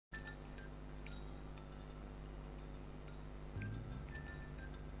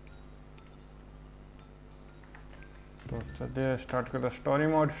तो चलिए स्टार्ट करते, स्टोरी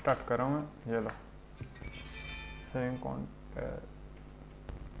मोड स्टार्ट कर रहा हूँ मैं। ये लो सेविंग कॉन्टैक्ट,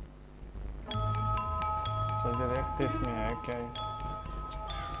 चलिए देखते इसमें है क्या है।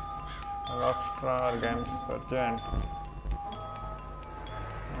 रॉकस्टार गेम्स परजेंट,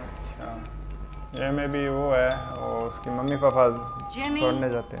 अच्छा ये में भी वो है और उसकी मम्मी पापा छोड़ने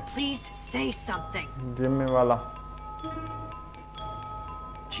जाते हैं। Please say something. जिम्मी वाला।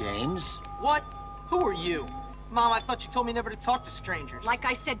 James? What? Who are you? Mom, I thought you told me never to talk to strangers. Like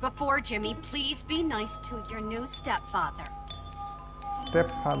I said before, Jimmy, please be nice to your new stepfather.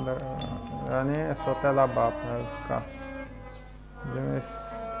 Stepfather यानी सौतेला बाप है उसका। Jimmy.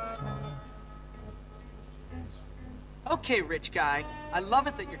 Okay, rich guy. I love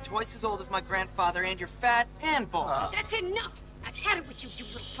it that you're twice as old as my grandfather and you're fat and bald. That's enough! I've had it with you, you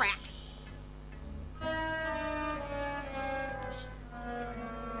little brat.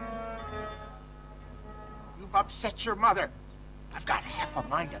 You've upset your mother. I've got half a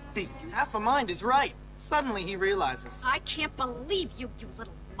mind to beat you. Half a mind is right. Suddenly he realizes. I can't believe you, you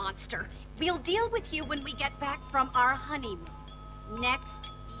little monster. We'll deal with you when we get back from our honeymoon.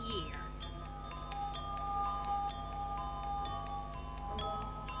 Next year.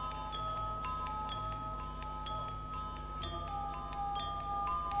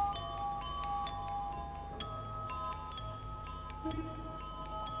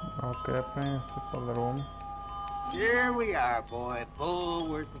 Okay, principal room. Here we are, boy.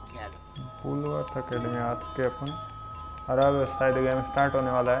 Bulworth Academy. Bulworth Academy आज के अपन और अब शायद game start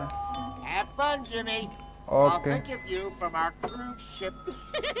होने वाला है। Have fun, Jimmy. Okay. I'll think of you from our cruise ship.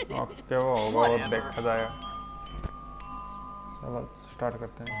 Okay, वो होगा वो देखा जाएगा। चलो स्टार्ट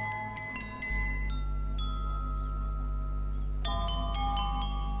करते हैं।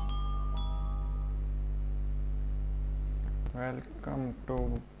 Welcome to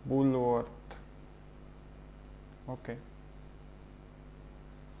Bulworth. Okay.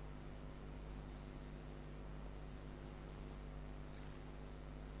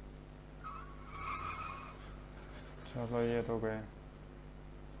 चलो ये तो गए।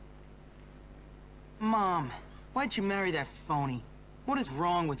 Mom, why'd you marry that phony? What is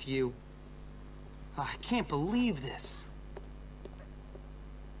wrong with you? Oh, I can't believe this.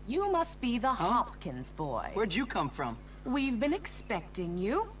 You must be the Hopkins boy. Where'd you come from? We've been expecting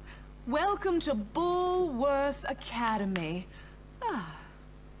you. Welcome to Bulworth Academy.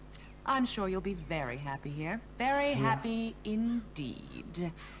 I'm sure you'll be very happy here. Very happy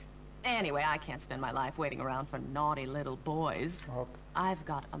indeed. Anyway, I can't spend my life waiting around for naughty little boys. I've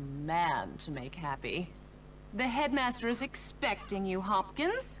got a man to make happy. The headmaster is expecting you,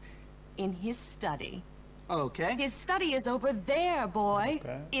 Hopkins, in his study. Okay. His study is over there, boy.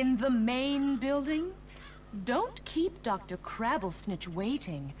 Okay. In the main building. Don't keep Dr. Crabblesnitch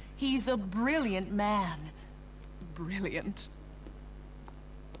waiting. He's a brilliant man. Brilliant.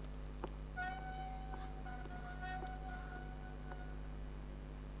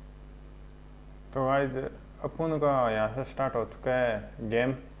 तो आज अपन का यहाँ से start हो चुका है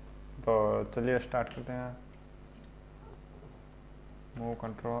game, तो चलिए स्टार्ट करते हैं। Move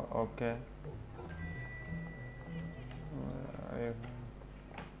control okay.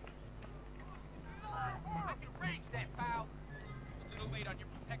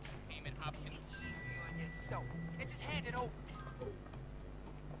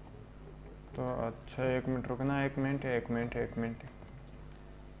 तो अच्छा एक मिनट रुकना, एक minute.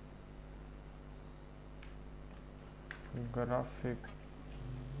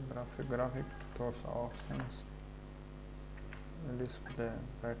 graphic thoughts options, display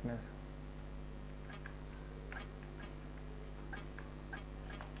brightness,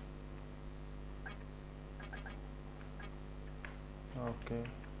 okay,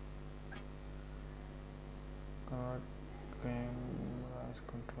 card cameras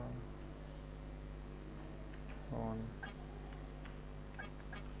control on,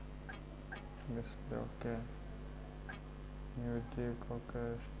 display okay, music okay,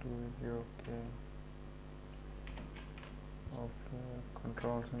 studio okay,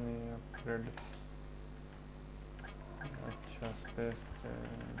 controls नहीं upgrades, अच्छा space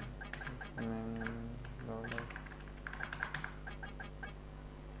main loader,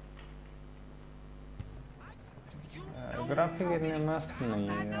 ग्राफिक इतने मस्त नहीं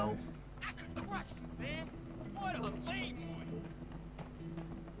है यार।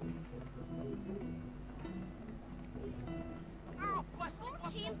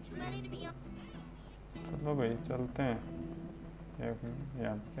 चलो भाई चलते हैं। एक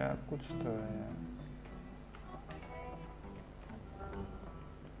यार क्या कुछ तो है यार।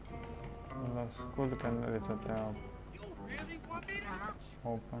 मतलब स्कूल के अंदर ही चलते हैं आप।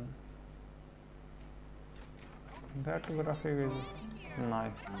 Open That graphic is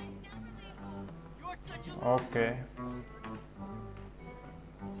nice. Okay.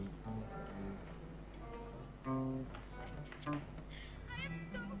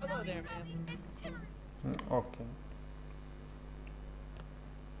 Hello there, ma'am. Okay.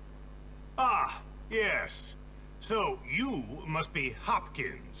 Ah, yes. So you must be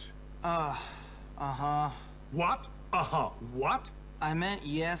Hopkins. Uh-huh. What? Uh-huh. What? I meant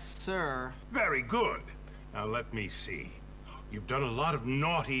yes, sir. Very good. Now let me see. You've done a lot of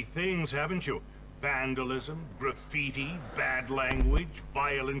naughty things, haven't you? Vandalism, graffiti, bad language,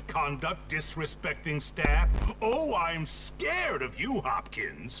 violent conduct, disrespecting staff. Oh, I'm scared of you,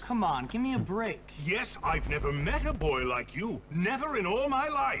 Hopkins. Come on, give me a break. Yes, I've never met a boy like you. Never in all my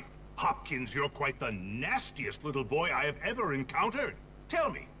life. Hopkins, you're quite the nastiest little boy I have ever encountered.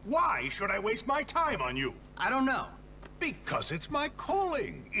 Tell me, why should I waste my time on you? I don't know. Because it's my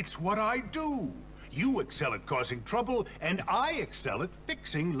calling. It's what I do. You excel at causing trouble, and I excel at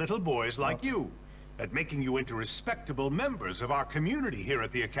fixing little boys like you. At making you into respectable members of our community here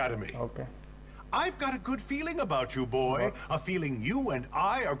at the Academy. Okay. I've got a good feeling about you, boy. A feeling you and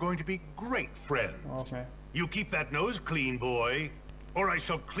I are going to be great friends. Okay. You keep that nose clean, boy, or I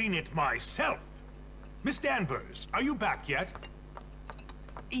shall clean it myself. Miss Danvers, are you back yet?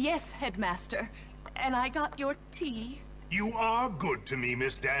 Yes, Headmaster. And I got your tea. You are good to me,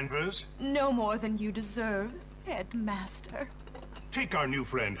 Miss Danvers. No more than you deserve, Headmaster. Take our new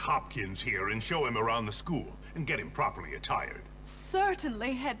friend Hopkins here and show him around the school and get him properly attired.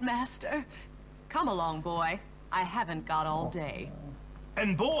 Certainly, Headmaster. Come along, boy. I haven't got all day.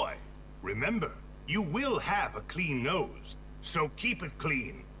 And boy, remember, you will have a clean nose. So keep it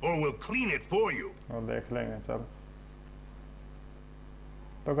clean, or we'll clean it for you. और देख लेंगे चल.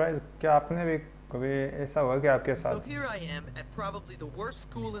 तो guys, क्या आपने भी कभी ऐसा हुआ कि आपके So साथ? here I am at probably the worst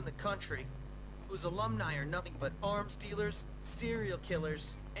school in the country, whose alumni are nothing but arms dealers, serial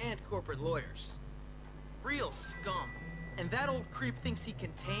killers, and corporate lawyers. Real scum. And that old creep thinks he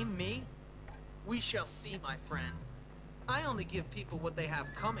can tame me? We shall see, my friend. I only give people what they have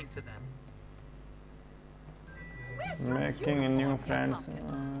coming to them. Making a new friends.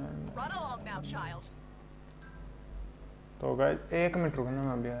 Run along now, child. तो guys, एक minute रुकना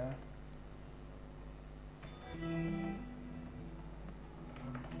मैं अभी आया.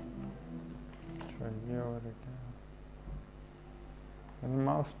 चलिए और क्या?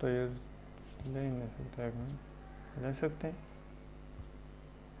 Mouse तो यूज ले ही नहीं सकते एक मिनट. ले सकते हैं?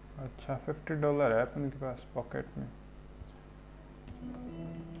 अच्छा $50 है अपन के पास पॉकेट में.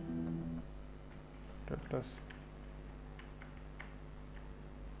 स्टेटस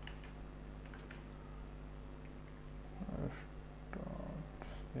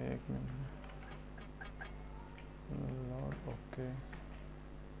एक मिनट. Lot okay.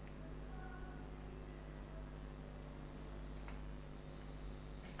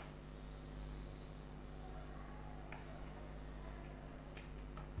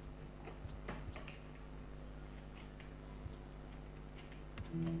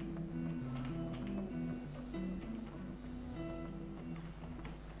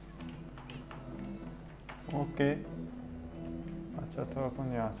 ओके. अच्छा तो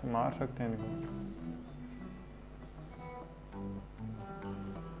अपन यहाँ से मार सकते हैं इनको.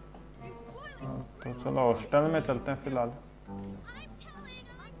 तो चलो हॉस्टल में चलते हैं फिलहाल.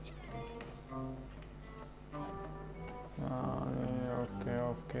 Okay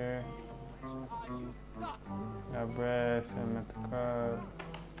okay. अब ऐसे मत कर.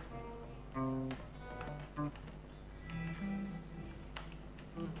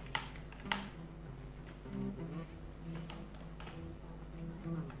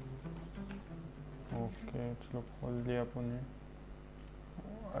 ओके चलो खोल दिया अपन.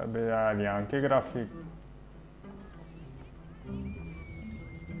 अबे यार यहाँ के graphic.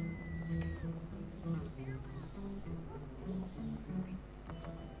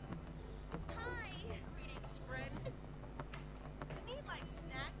 Greetings, friend. We need like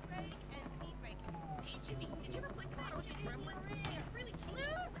snack break and tea break. Hey Jimmy, did you ever play Chronos and Gremlins? It's really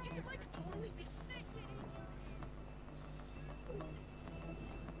cute. You can like totally be snack.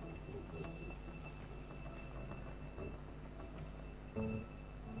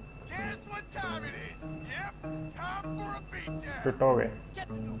 Guess what time it is? Yep, time for a beatdown. Fit हो गए.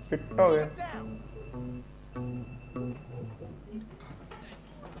 Fit हो गए.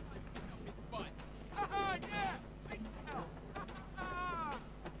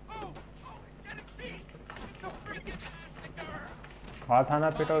 हाथ आना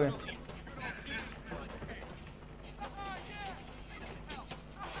fit हो गए.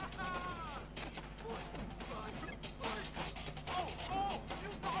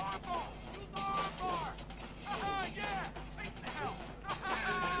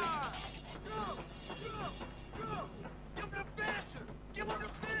 wanna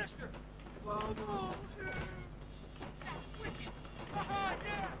finish her. Oh no. That's wicked. Haha,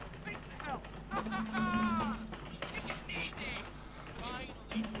 yeah. Take the hell. Ha ha ha. Take it easy.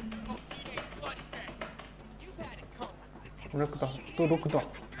 Finally, oh teenage bloodshed. You've had it coming. 록다. 또 록다.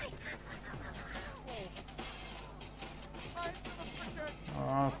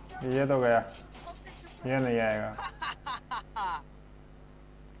 아, 얘도 그야. 얘는 얘가.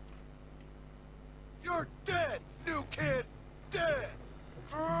 You're dead, new kid. Dead.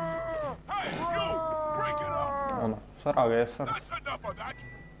 Hey, you! Break it up! 어머, 설하게 설. That's enough of that!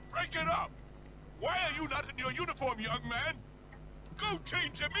 Break it up! Why are you not in your uniform, young man? Go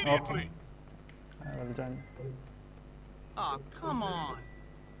change immediately! 아, 그러잖아. Oh, come on.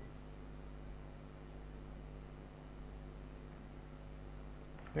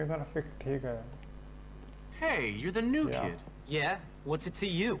 You're gonna fix Tiga. Hey, you're the new Yeah. kid. Yeah? What's it to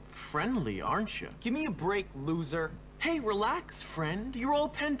you? Friendly, aren't you? Give me a break, loser. Hey, relax, friend. You're all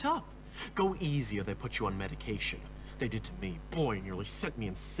pent up. Go easy or they put you on medication. They did to me. Boy, nearly sent me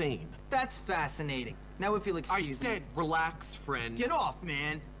insane. That's fascinating. Now if you'll I excuse me. said relax, friend. Get off,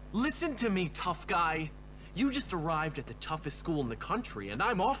 man. Listen to me, tough guy. You just arrived at the toughest school in the country, and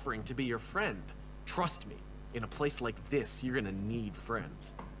I'm offering to be your friend. Trust me, in a place like this, you're gonna need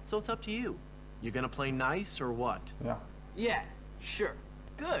friends. So it's up to you. You gonna play nice or what? Yeah. Yeah, sure.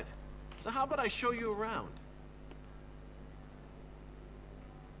 Good. So how about I show you around?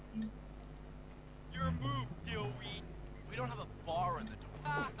 Your move, Dillweed. We don't have a bar in the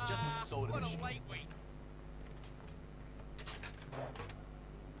door, just a soda What a machine. lightweight.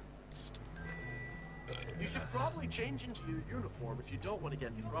 You should probably change into your uniform if you don't want to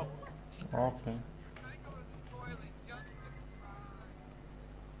get in trouble. Okay.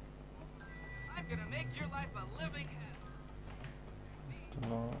 I'm gonna make your life a living hell.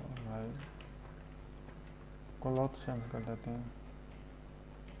 चलो भाई cloth change कर देते हैं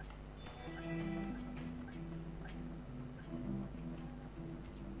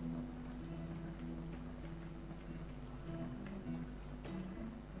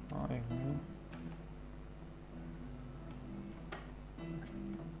हाँ एक minute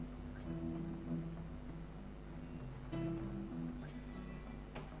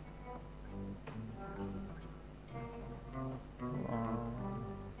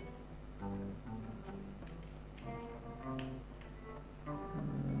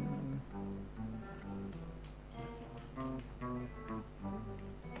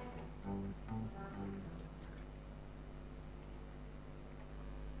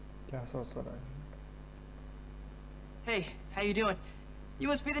क्या सोच रहा है Hey, how you doing? You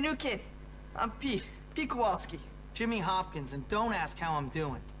must be the new kid. I'm Pete. Pete Kowalski. Jimmy Hopkins, and don't ask how I'm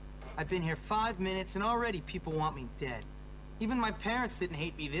doing. I've been here 5 minutes, and already people want me dead. Even my parents didn't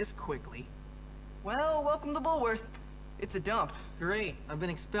hate me this quickly. Well, welcome to Bullworth. It's a dump. Great. I've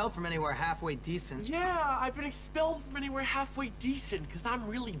been expelled from anywhere halfway decent. Yeah, I've been expelled from anywhere halfway decent because I'm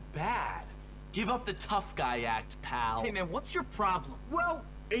really bad. Give up the tough guy act, pal. Hey, man, what's your problem? Well,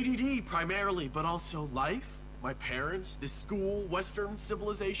 ADD primarily, but also life, my parents, this school, Western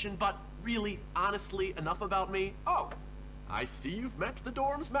civilization, but really, honestly, enough about me. Oh, I see you've met the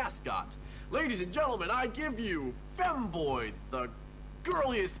dorm's mascot. Ladies and gentlemen, I give you Femboy, the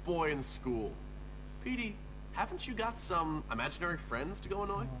girliest boy in school. Petey, haven't you got some imaginary friends to go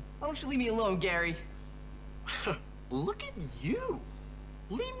annoy? Why don't you leave me alone, Gary? Look at you.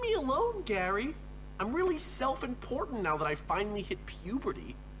 Leave me alone, Gary. I'm really self-important now that I finally hit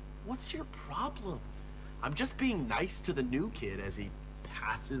puberty. What's your problem? I'm just being nice to the new kid as he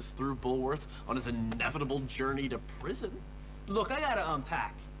passes through Bullworth on his inevitable journey to prison. Look, I gotta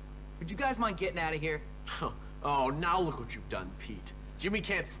unpack. Would you guys mind getting out of here? Oh, now look what you've done, Pete. Jimmy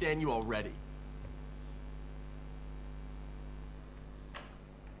can't stand you already.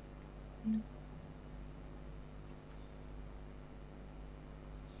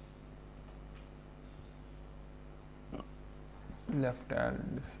 left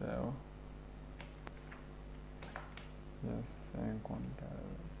hand so yes encontrar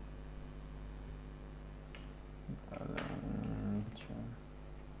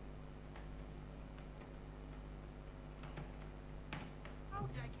How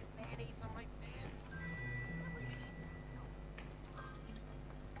did I get mayonnaise on my pants?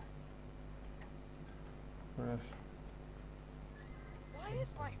 Why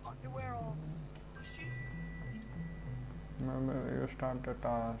is my underwear all squishy? Maybe you start the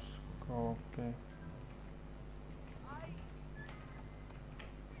task. Okay.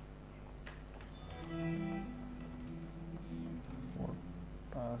 What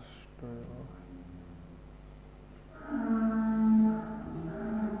task do you?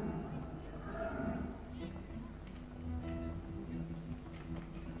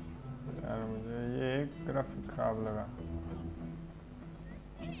 यार मुझे ये एक graphic खराब लगा।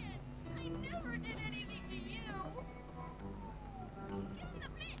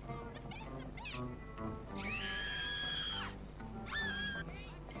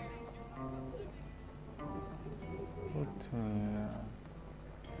 कुछ नहीं है यार।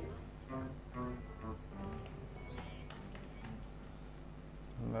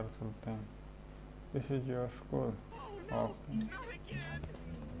 अंदर चलते हैं। This is your school. Okay.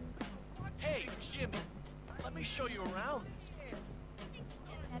 Hey, Jimmy, let me show you around this.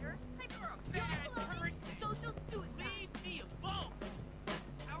 Better. Go just do it. Leave me alone!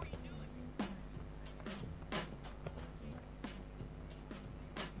 How are you doing?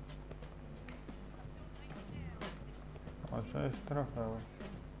 अच्छा इस तरफ है वो।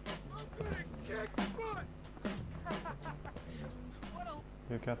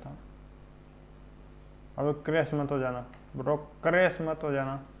 ये क्या था? अब क्रैश मत हो जाना ब्रो, क्रैश मत हो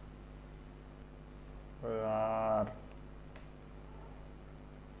जाना यार।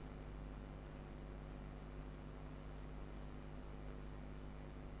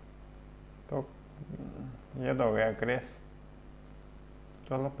 तो ये तो हो गया क्रैश।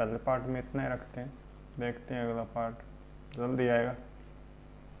 चलो पहले पार्ट में इतना ही रखते हैं, देखते हैं अगला पार्ट जल्दी आएगा।